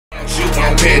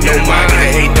pay no mind. The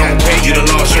hate don't pay, you done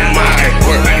lost your mind.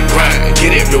 Work, grind,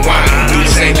 get it, rewind. Do the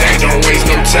same thing, don't waste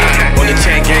no time. On the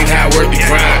chain gang, how I work the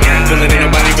grind. Feeling ain't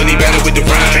nobody really better with the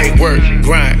rhyme. Work,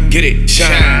 grind, get it,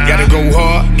 shine. Gotta go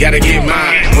hard, gotta get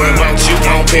mine. Worry about you,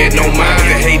 I don't pay no mind.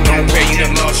 The hate don't pay, you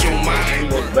done lost your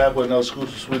mind. Back with another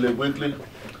exclusive Sweet Lit Weekly.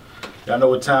 Y'all know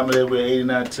what time it is. We're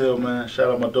 89 Till, man.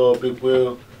 Shout out my dog, Big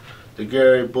Will, the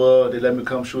Gary Bud. They let me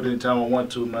come shoot anytime I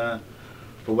want to, man.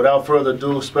 But without further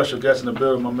ado, special guest in the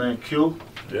building, my man Q.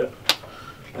 Yeah.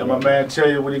 And my man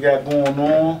tell you what he got going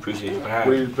on. Appreciate you.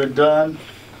 What he's been done,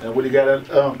 and what he got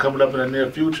coming up in the near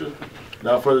future.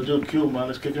 Without further ado, Q, man,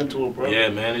 let's kick into it, bro. Yeah,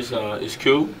 man, it's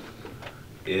Q.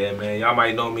 Yeah, man, y'all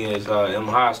might know me as M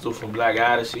Hostile from Black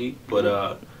Odyssey,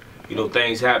 but you know,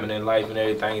 things happen in life and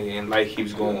everything, and life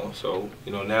keeps going. So,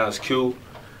 you know, now it's Q.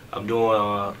 I'm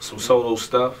doing some solo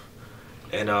stuff,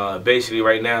 and basically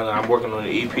right now I'm working on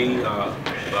the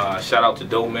EP. Shout out to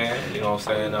Doe Man, you know what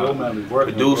I'm saying? Man,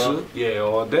 producer, bro. yeah,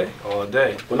 all day.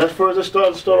 Well, let's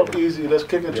start off easy. Let's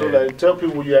kick into it. Like, tell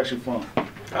people where you actually from.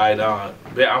 All right,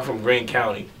 I'm from Greene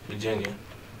County, Virginia,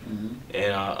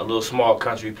 and a little small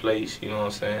country place, you know what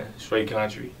I'm saying? Straight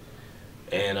country.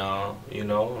 And, you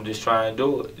know, I'm just trying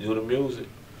to do the music,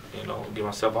 you know, get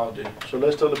myself out there. So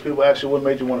let's tell the people actually what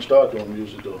made you want to start doing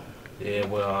music, though. Yeah,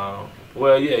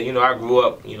 well, yeah, you know, I grew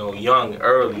up, you know, young,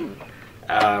 early,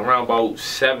 around about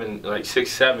 6,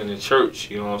 7 in church,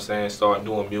 you know what I'm saying, started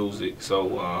doing music.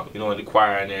 So, you know, in the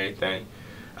choir and everything.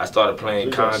 I started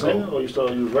playing conga. Singing, or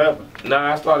you was rapping?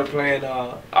 Nah, I started playing,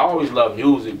 I always loved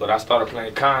music, but I started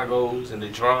playing congos and the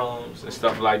drums and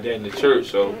stuff like that in the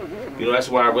church. So, you know, that's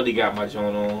where I really got my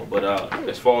joint on. But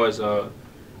as far as,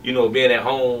 you know, being at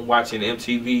home, watching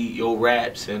MTV, Yo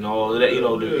Raps and all of that, you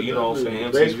know, you know what I'm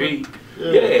saying, MTV.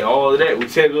 Yeah, all of that, with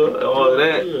Tigger, all of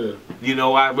that. Yeah. You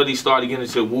know, I really started getting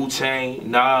into Wu-Tang,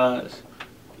 Nas,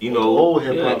 you know. Old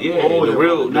hip-hop. The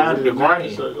real, the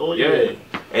grind. Yeah.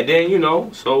 And then, you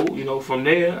know, so, you know, from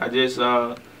there, I just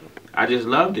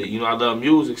loved it. You know, I love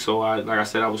music, so like I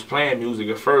said, I was playing music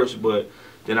at first, but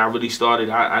then I really started,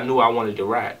 I knew I wanted to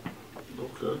rap.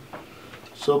 Okay.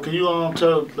 So can you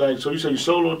tell, like, so you say you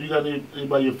solo, do you got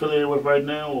anybody you're affiliated with right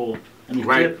now, or any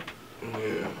tip?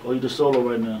 Yeah. Or you just solo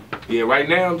right now? Yeah, right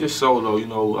now I'm just solo, you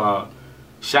know,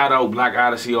 shout out Black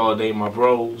Odyssey all day, my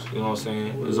bros, you know what I'm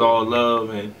saying? It's all love,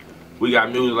 and we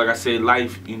got music, like I said,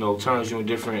 life, you know, turns you in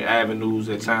different avenues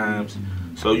at times.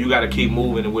 So you got to keep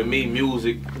moving. And with me,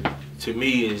 music, to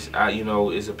me, is, you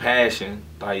know, is a passion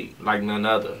like none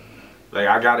other. Like,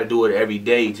 I got to do it every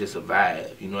day to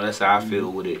survive. You know, that's how I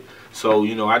feel with it. So,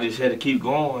 you know, I just had to keep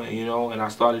going, you know, and I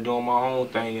started doing my own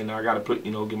thing, and I got to put,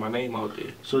 you know, get my name out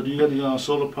there. So do you got the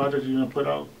solo project you going to put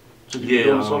out? So yeah.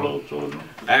 Doing solo?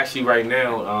 Actually, right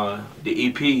now, the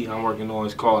EP I'm working on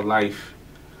is called Life.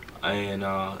 And,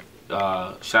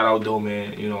 shout out Doe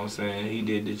Man, you know what I'm saying? He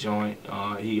did the joint.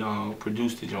 He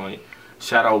produced the joint.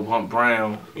 Shout out Bump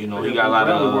Brown, you know, he got a lot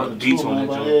of beats on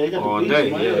that joint. Yeah, he got all the beats, day.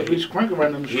 Man. Yeah, he's cranking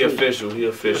right in the street. He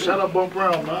official. Shout out Bump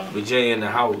Brown, man. Virginia in the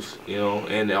house, you know,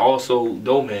 and also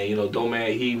Doe Man, you know, Doe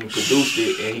Man, he even produced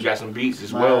it, and he got some beats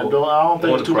as well. I don't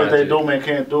think it's too much that Doe Man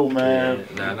can't do, man.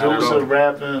 Yeah, Producer,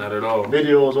 rapping, not at all.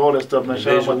 Videos, all that stuff, man.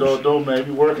 Shout out my dog Doe Man,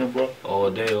 he working, bro.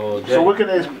 All day. So what can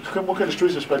the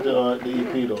streets expect the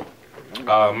EP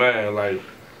though? Man, like,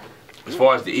 as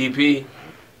far as the EP,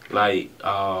 like,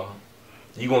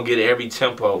 you gonna get every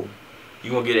tempo,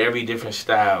 you gonna get every different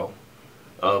style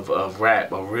of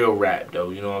rap, of real rap though,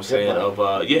 you know what I'm saying?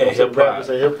 Hip hop.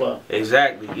 Say hip hop.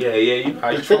 Exactly.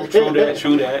 Yeah,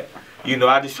 true that. You know,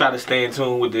 I just try to stay in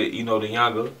tune with the the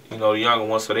younger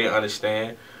ones so they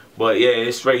understand. But yeah,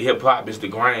 it's straight hip hop is the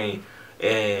grain,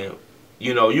 and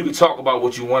you know, you can talk about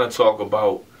what you want to talk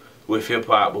about with hip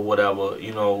hop or whatever,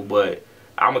 you know, but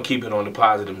I'm gonna keep it on the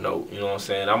positive note, you know what I'm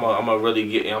saying? I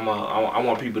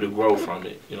want people to grow from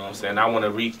it, you know what I'm saying? I want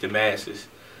to reach the masses.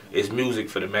 It's music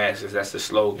for the masses. That's the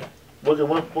slogan. What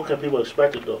can people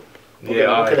expect it though?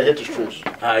 What can they hit the streets?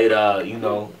 You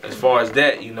know, as far as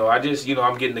that, you know,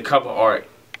 I'm getting the cover art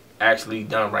actually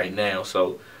done right now,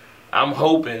 so I'm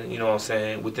hoping, you know what I'm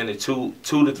saying, within the 2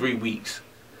 to 3 weeks.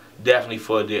 Definitely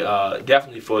for it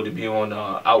to be on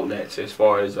outlets as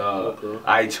far as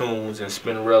iTunes and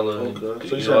Spinrilla. Okay.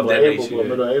 So you said about April,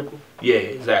 middle of April? Yeah,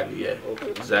 exactly. Yeah,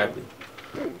 okay. Exactly.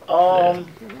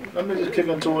 Let me just kick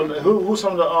into it. Who's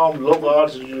some of the local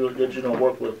artists that you don't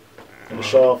work with in the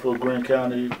Charlotte, Greene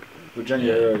County,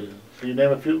 Virginia area? Can you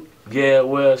name a few? Yeah,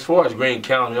 well, as far as Greene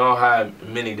County, I don't have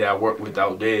many that I work with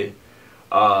out there.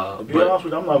 To be honest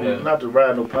with you, I'm not to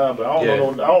ride no pine, but I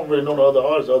don't really know the other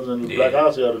artists other than Black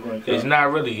Odyssey out of Greene County. It's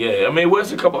not really, I mean,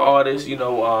 there's a couple artists, you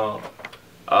know,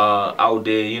 out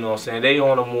there, you know what I'm saying? They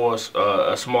on a more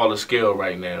a smaller scale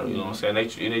right now, you know what I'm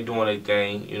saying? They doing their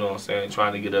thing, you know what I'm saying?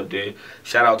 Trying to get up there.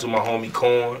 Shout out to my homie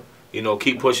Corn, you know,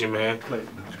 keep pushing, man.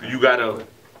 You gotta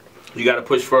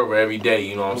push further every day,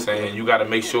 you know what I'm saying? You gotta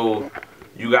make sure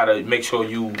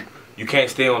you can't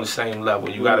stay on the same level.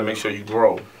 You gotta make sure you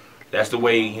grow. That's the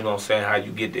way, you know what I'm saying, how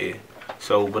you get there.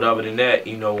 So, but other than that,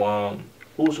 you know,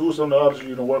 who's some of the artists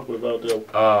you don't work with out there?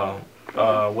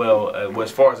 Well,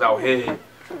 as far as out here,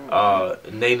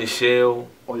 Nana Shell.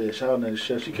 Oh yeah, shout out Nana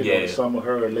Shell. She kicked off the summer.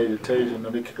 Her and Lady Tasia, and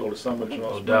they kicked off the summer.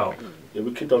 No doubt. Yeah,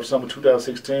 we kicked off the summer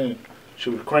 2016. She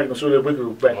was cranking. So that we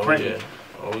was back cranking. Yeah.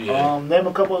 Oh yeah. Name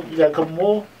a couple. You got a couple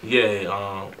more?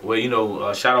 Yeah. Well, you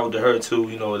know, shout out to her too.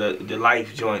 You know, the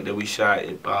Life joint that we shot,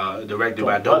 directed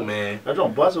by Dope Man. That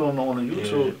don't buzz on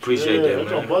YouTube. Yeah, appreciate that, man.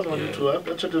 That don't buzz on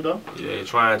YouTube. I checked it out. Yeah,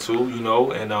 trying to, you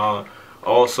know, and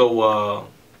also,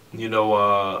 you know,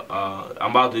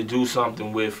 I'm about to do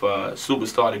something with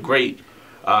Superstar the Great,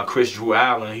 Chris Drew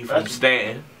Allen. He from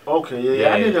Stanton. Okay,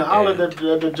 yeah. I need to holler at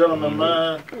the gentleman,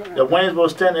 man. The Waynesboro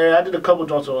Stanton area. I did a couple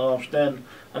joints on Stanton.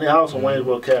 I need to holler some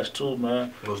Waynesboro cats too,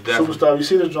 man. Most definitely. Superstar, you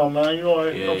see this joint, man. You know what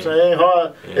I'm saying? It ain't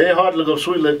hard. It ain't hard to look up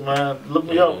Sweet Lick, man. Look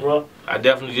me up, bro. I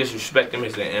definitely just respect him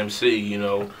as an MC, you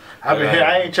know.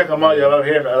 I ain't check him out yet. I've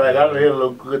been hearing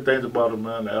little good things about him,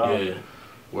 man. Yeah.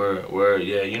 Word,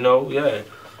 yeah, you know, yeah.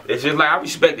 It's just like I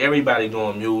respect everybody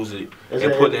doing music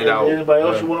and putting it out. Anybody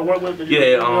else you want to work with?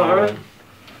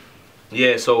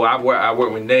 Yeah, so I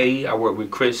work with Nay, I work with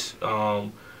Chris.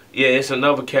 Yeah, it's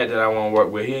another cat that I want to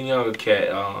work with. He a younger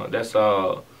cat. That's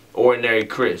Ordinary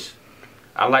Chris.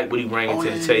 I like what he bringing to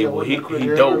the table. He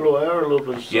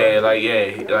dope. Yeah,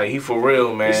 like he for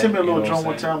real, man. He sent me a little joint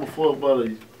one time before, about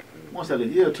once like a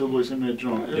year or two ago. He sent me a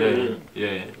joint.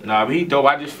 Yeah. Nah, but he dope.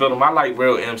 I just feel him. I like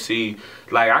real MC.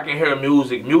 Like I can hear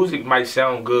music. Music might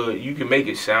sound good. You can make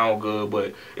it sound good,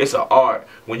 but it's an art.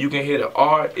 When you can hear the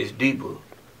art, it's deeper.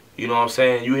 You know what I'm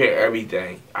saying? You hear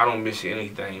everything. I don't miss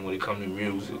anything when it comes to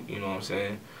music. You know what I'm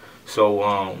saying?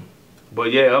 So,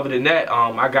 but yeah, other than that,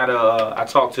 I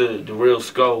talked to the Real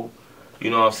Skull. You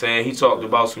know what I'm saying? He talked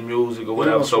about some music or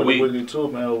whatever. So we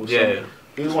too, man. Yeah.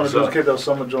 He wanted to kick out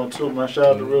summer joint too, man. Shout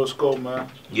out to Real Skull, man.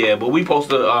 Yeah, but we supposed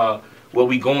to what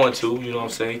we going to. You know what I'm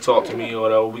saying? He talked to me or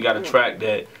whatever. We got a track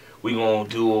that we gonna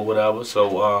do or whatever.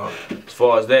 So as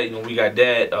far as that, you know, we got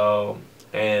that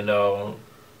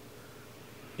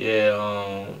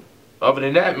other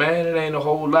than that, man, it ain't a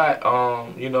whole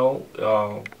lot, you know,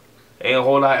 ain't a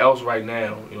whole lot else right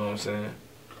now, you know what I'm saying?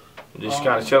 Just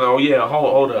kind of chilling. Oh, yeah,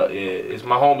 hold up. Yeah, it's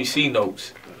my homie C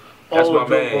Notes. That's my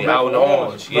man out in the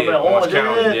Orange. Yeah, Orange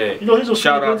County, yeah. You know, he's a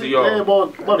shout out to y'all.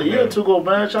 About a year or two ago,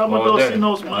 man. Shout out my dog C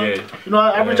Notes, man. Yeah. You know,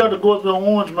 I reach out to Gordonsville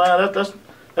Orange, man.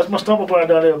 That's my stomach right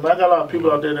down there, man. I got a lot of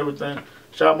people out there and everything.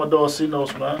 Shout out my dog C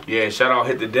Notes, man. Yeah, shout out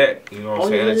Hit the Deck. You know what I'm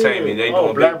saying? Entertainment. They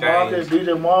doing Black big Marcus, things.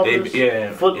 DJ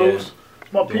Marcus, Footloose.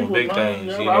 My people, big man.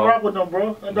 Things, I rock with them,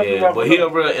 bro. But he a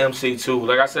real MC too.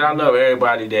 Like I said, I love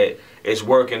everybody that is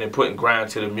working and putting grind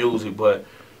to the music. But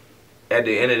at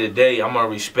the end of the day, I'm gonna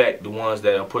respect the ones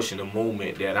that are pushing the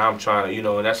movement that I'm trying to, you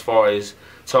know. And as far as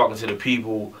talking to the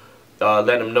people, let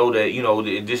them know that, you know,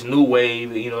 this new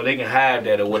wave, you know, they can have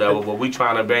that or whatever. But we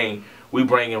trying to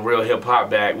bringing real hip hop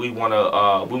back. We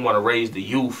wanna raise the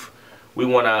youth. We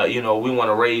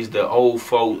wanna raise the old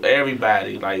folk,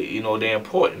 everybody. Like, you know, they're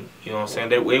important. You know what I'm saying?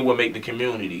 They will make the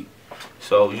community.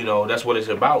 So, you know, that's what it's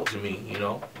about to me, you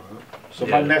know. So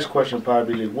my next question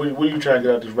probably is, what are you trying to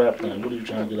get out of this rap thing? What are you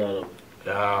trying to get out of it?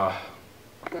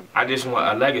 I just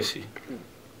want a legacy.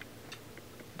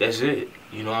 That's it.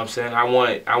 You know what I'm saying? I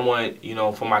want, you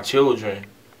know, for my children,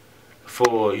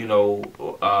 for, you know,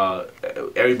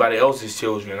 everybody else's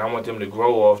children. I want them to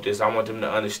grow off this. I want them to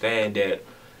understand that,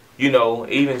 you know,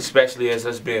 even especially as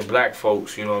us being black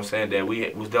folks, you know what I'm saying, that we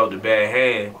was dealt a bad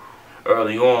hand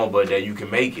early on, but that you can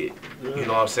make it. Yeah. You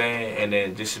know what I'm saying? And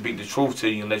then just speak the truth to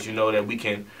you and let you know that we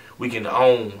can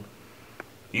own,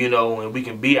 you know, and we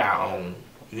can be our own.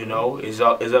 You know, it's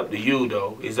up to you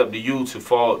though. It's up to you to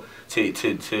fall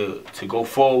to go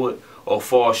forward or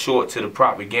fall short to the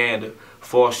propaganda,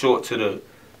 fall short to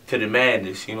the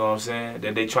madness, you know what I'm saying?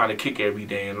 That they trying to kick every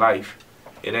day in life.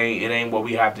 It ain't what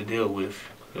we have to deal with.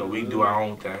 You know, we do our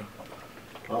own thing.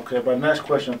 Okay, my next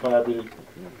question probably,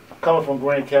 coming from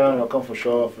Greene County or coming from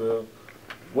Charlottesville,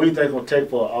 what do you think it's going to take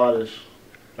for an artist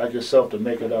like yourself to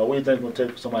make it out? What do you think it's going to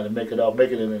take for somebody to make it out,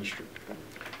 make it in the industry?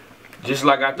 Just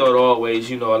like I thought always,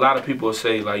 you know, a lot of people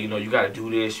say, like, you know, you got to do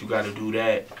this, you got to do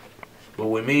that. But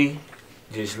with me,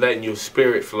 just letting your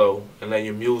spirit flow and letting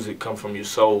your music come from your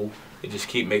soul and just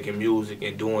keep making music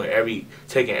and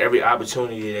taking every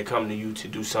opportunity that come to you to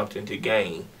do something to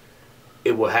gain.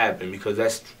 it will happen, because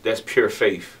that's pure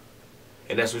faith.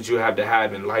 And that's what you have to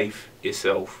have in life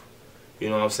itself. You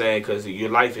know what I'm saying? Because your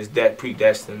life is that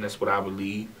predestined. That's what I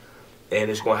believe. And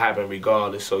it's going to happen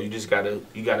regardless. So you just got to,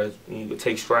 you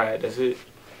take stride. That's it.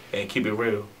 And keep it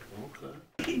real.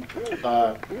 Okay.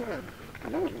 All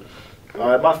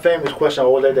right, my famous question I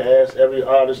always like to ask every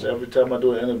artist every time I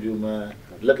do an interview, man.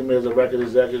 Look at me as a record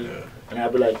executive, and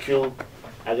I'll be like, Q,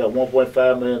 I got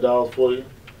 $1.5 million for you.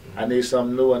 I need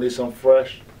something new. I need something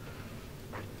fresh.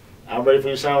 I'm ready for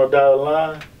you to sign a dotted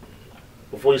line.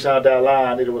 Before you sign a dotted line,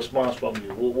 I need a response from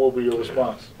you. What will be your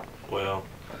response? Well,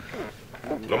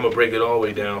 I'm going to break it all the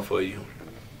way down for you.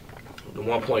 The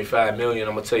 1.5 million,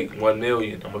 I'm going to take 1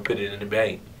 million. I'm going to put it in the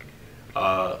bank.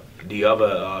 The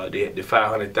other, the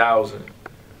 500,000,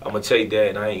 I'm going to take that,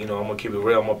 and I'm going to keep it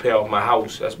real. I'm going to pay off my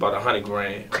house. That's about 100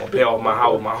 grand. I'm going to pay off my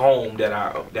house, my home that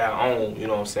I own, you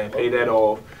know what I'm saying? Pay that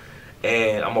off.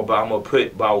 And I'm gonna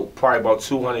put probably about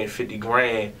 250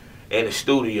 grand in the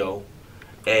studio,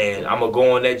 and I'm gonna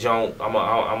go on that joint. I'm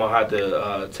gonna have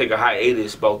to take a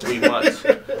hiatus about 3 months,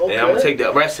 okay. And I'm gonna take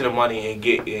the rest of the money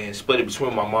and split it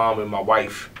between my mom and my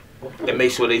wife, and make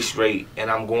sure they straight.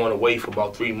 And I'm going away for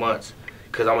about 3 months,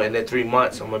 cause I'm in that 3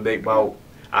 months I'm gonna make about,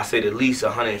 I said, at least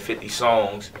 150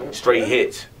 songs, straight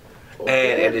hits,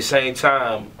 and at the same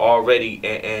time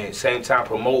same time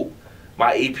promote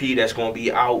my EP that's going to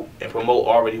be out and promote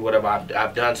already whatever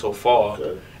I've done so far.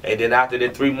 Okay. And then after the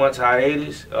 3 months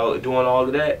hiatus, doing all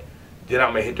of that, then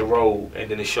I'm going to hit the road,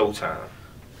 and then it's showtime.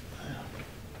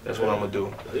 That's what I'm going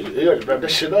to do. You got to wrap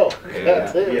that shit off.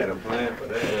 Yeah, he had a plan for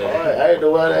that. Yeah. All right, I ain't know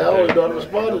why I always don't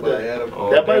respond to that.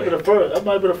 That might be the first. That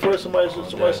might be the first somebody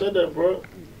said that, bro.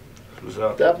 What's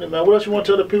up? Definitely, man. What else you want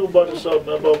to tell the people about yourself,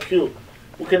 man, about Q?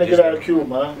 What can they get out of Q,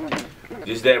 man?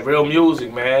 Just that real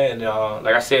music, man. And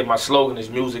like I said, my slogan is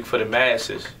music for the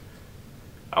masses.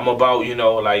 I'm about,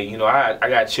 I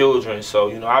got children, so,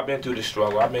 I've been through the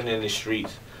struggle. I've been in the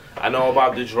streets. I know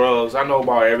about the drugs. I know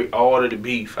about all of the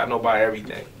beef. I know about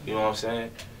everything. You know what I'm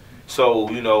saying? So,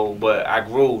 but I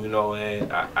grew, and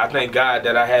I thank God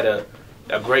that I had a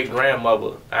great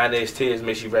grandmother, Inez Tears,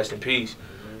 may she rest in peace,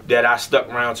 that I stuck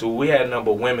around to. We had a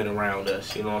number of women around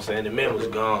us, you know what I'm saying? The men was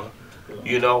gone.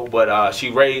 But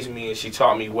she raised me and she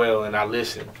taught me well, and I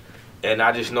listened, and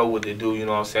I just know what to do, you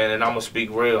know what I'm saying? And I'm gonna speak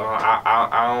real.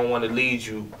 I don't want to lead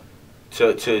you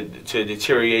to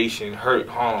deterioration, hurt,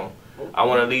 harm. I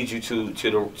want to lead you to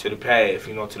the path,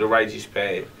 to the righteous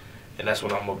path, and that's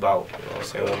what I'm about, you know what I'm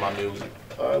saying, with my music.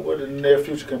 All right, what in the near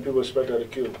future can people expect out of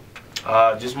Q?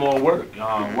 Just more work,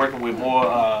 working with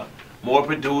more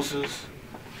producers,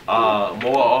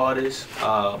 more artists,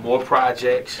 more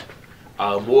projects.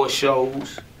 More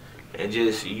shows, and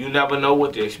just, you never know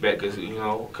what to expect, cause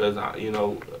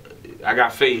I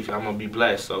got faith. I'm gonna be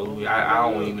blessed, so I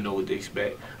don't even know what to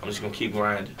expect. I'm just gonna keep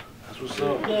grinding. That's what's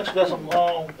up. You actually got some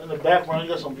in the background. You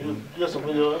got some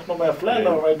video. That's my man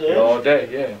Flatline right there. All day,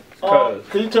 yeah.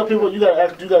 Can you tell people you got a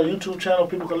YouTube channel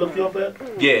people can look you up at?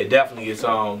 Yeah, definitely. It's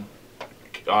I'm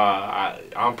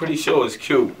pretty sure it's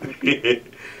Q.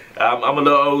 I'm a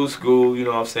little old school. You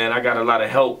know what I'm saying? I got a lot of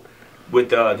help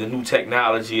with the new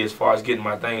technology as far as getting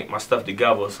my stuff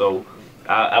together. So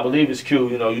I believe it's Q.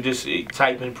 You just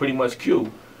type in pretty much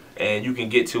Q, and you can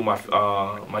get to my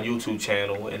my YouTube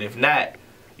channel. And if not,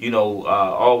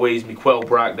 always Miquel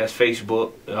Brock. That's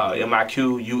Facebook.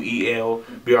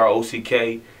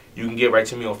 MIQUELBROCK. You can get right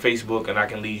to me on Facebook, and I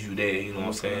can lead you there. You know what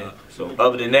I'm saying? So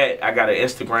other than that, I got an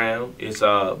Instagram. It's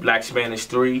Black Spanish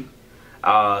 3.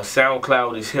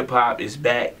 SoundCloud is Hip Hop is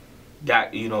Back.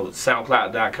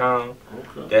 SoundCloud.com.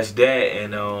 Okay. That's that,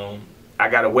 and I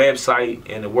got a website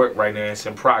in the work right now. It's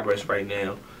in progress right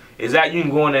now. Is that you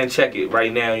can go in there and check it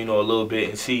right now, a little bit,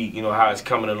 and see, how it's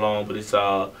coming along. But it's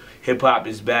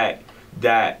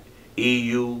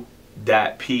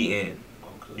hiphopisback.eu.pn.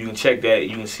 You can check that.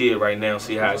 You can see it right now.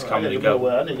 See how it's coming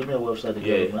together. I need to give me a website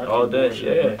together, man. All day.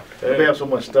 Yeah. We have so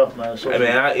much stuff, man. Shout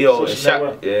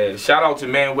out to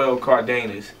Manuel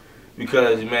Cardenas.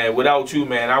 Because, man, without you,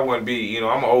 man, I wouldn't be,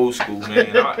 I'm old school,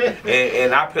 man.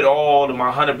 and I put all of my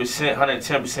 100%,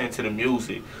 110% to the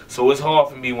music. So it's hard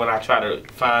for me when I try to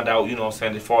find out,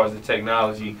 as far as the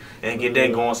technology, and get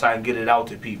that going so I can get it out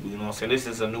to people, This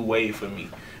is a new wave for me.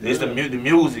 This the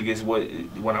music is what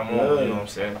I'm on, you know what I'm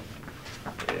saying?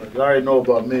 Yeah. You already know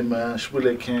about me, man.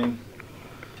 Swilly King.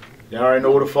 You already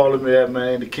know where to follow me at,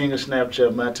 man. The king of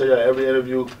Snapchat, man. I tell y'all every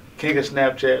interview, king of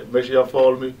Snapchat. Make sure y'all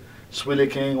follow me. Swilly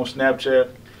King on Snapchat,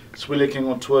 Swilly King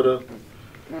on Twitter,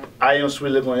 I am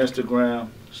Swilly on Instagram,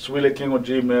 Swilly King on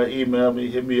Gmail, email me,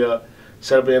 hit me up,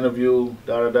 set up an interview,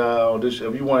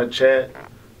 If you want to chat,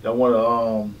 y'all want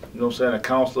to, a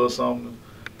counselor or something,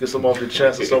 get some off the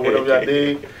chest or so, whatever y'all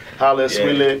need. Holla at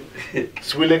Sweet Lick.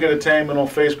 Sweet Lick Entertainment on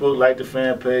Facebook. Like the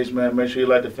fan page, man. Make sure you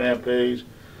like the fan page.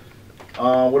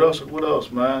 What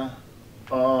else, man?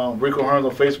 Rico Hearns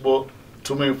on Facebook.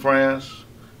 Too Many Friends.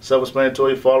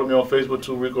 Self-explanatory. Follow me on Facebook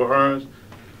too, Rico Hearns.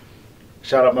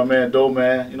 Shout out my man Doe,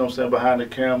 man. You know what I'm saying, behind the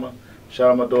camera.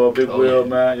 Shout out my dog Big Will,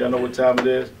 man. Y'all know what time it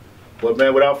is. But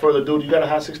man, without further ado, you got a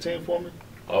hot 16 for me?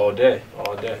 All day,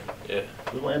 yeah.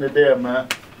 We're gonna end it there, man.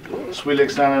 Sweet Lick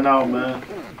signing out, man.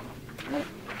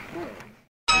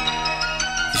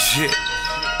 Shit,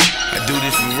 I do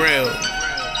this for real,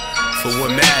 for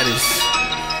what matters,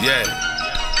 yeah.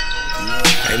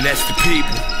 And that's the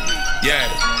people, yeah.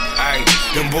 Ayy,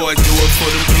 them boys do it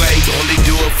for the play, only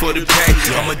do it for the pay.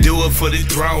 I'ma do it for the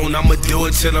throne, I'ma do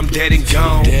it till I'm dead and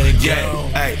gone. Yeah,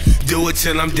 ayy, do it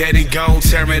till I'm dead and gone.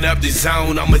 Tearing up the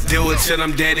zone, I'ma do it till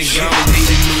I'm dead and gone. Need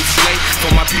a new slate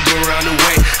for my people around the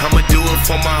way. I'ma do it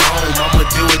for my home, I'ma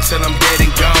do it till I'm dead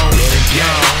and gone.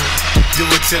 Yeah. Do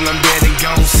it till I'm dead and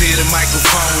gone. See the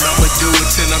microphone, I'ma do it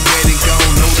till I'm dead and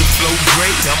gone. Know the flow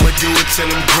great, I'ma do it till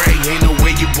I'm great. Ain't no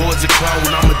way your boys are clone,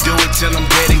 I'ma do it till I'm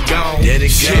dead and gone. Dead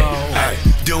and gone. Ay,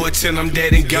 do it till I'm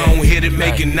dead and gone. Hit it,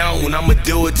 make it known, I'ma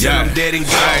do it till I'm dead and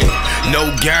gone. No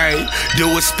game,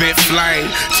 do it, spit flame.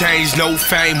 Change no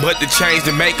fame, but the change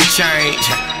to make a change.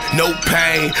 No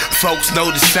pain, folks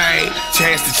know the same.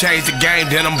 Chance to change the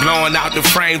game, then I'm blowing out the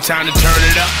frame. Time to turn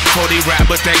it up. 40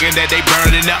 rappers thinking that they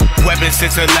burning up. Weapon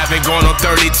since 11, going on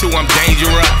 32, I'm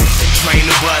dangerous. Train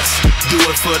the bus, do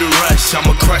it for the rush.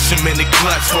 I'ma crush them in the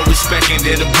clutch for respecting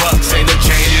then the bucks. Ain't no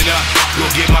changing up.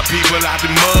 Gonna get my people out the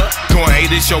mud. Gonna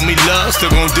hate it, show me love.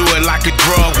 Still gonna do it like a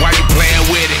drug while you playing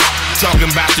with it.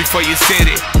 Talking about you for your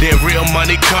city. Then real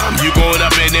money come. You going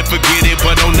up and then forget it,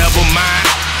 but don't never mind.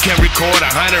 Can record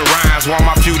 100 rhymes while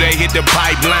my few they hit the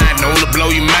pipeline. Don't blow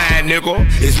your mind, nigga.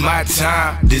 It's my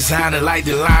time. Design it like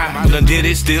the line. I done did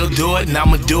it, still do it, and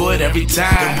I'ma do it every time.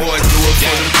 Them boys do it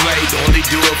for the play, only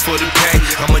do it for the pay.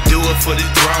 I'ma do it for the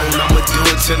throne. I'ma do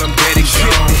it till I'm dead and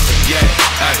gone. Yeah,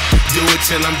 ay, do it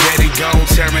till I'm dead and gone.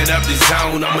 Tearing up the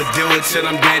zone. I'ma do it till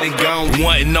I'm dead and gone.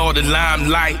 Wanting all the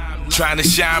limelight, trying to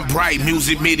shine bright.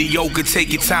 Music mediocre, take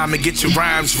your time and get your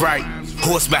rhymes right.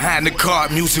 Horse behind the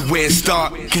car, music where it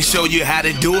start. Can show you how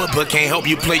to do it, but can't help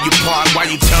you play your part while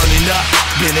you turning up.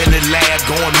 Been in the lab,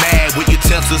 going mad with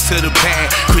utensils to the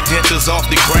pad. Credentials off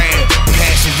the grab,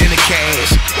 passion in the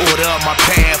cash. Order up my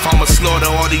path, I'ma slaughter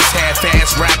all these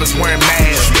half-ass rappers wearing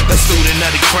masks. A student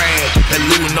of the crab,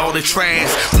 eluding all the trash.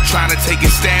 Trying to take a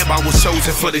stab, I was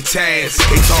chosen for the task.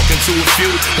 They talking to a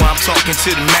few, while I'm talking to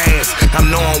the mass.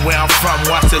 I'm knowing where I'm from,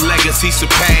 watch the legacy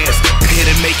surpass. Here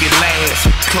to make it last,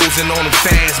 closing on the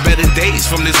fast. Better days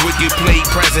from this wicked plate,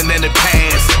 present in the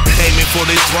past. Aiming for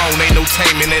the throne, ain't no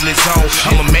taming in the zone.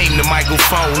 I'ma maim the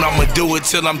microphone, I'ma do it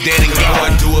till I'm dead and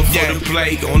gone. Do it for the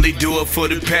play, only do it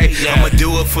for the pay. I'ma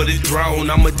do it for the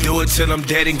throne, I'ma do it till I'm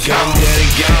dead and gone. Dead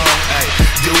and gone. Ay,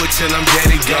 do it till I'm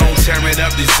dead and gone. Tearing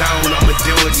up the zone, I'ma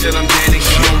do it till I'm dead and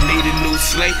gone. Need a new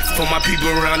slate for my people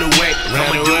around the way.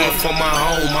 I'ma do it for my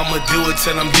home, I'ma do it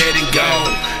till I'm dead and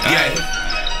gone. Yeah.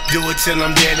 Do it till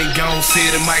I'm dead and gone. See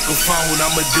the microphone,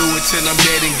 I'ma do it till I'm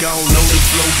dead and gone. Know the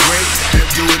flow great,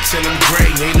 do it till I'm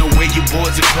great. Ain't no way your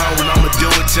boys are clone. I'ma do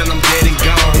it till I'm dead and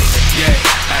gone. Yeah,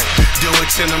 ay, do it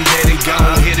till I'm dead and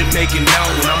gone. Hit it, make it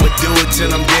known. I'ma do it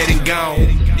till I'm dead and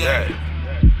gone. Yeah,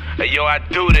 hey yo, I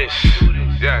do this.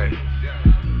 Yeah,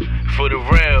 for the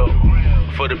real,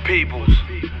 for the peoples,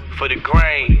 for the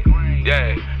grain.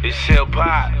 Yeah, it's hip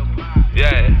hop.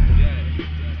 Yeah,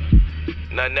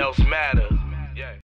 nothing else matters.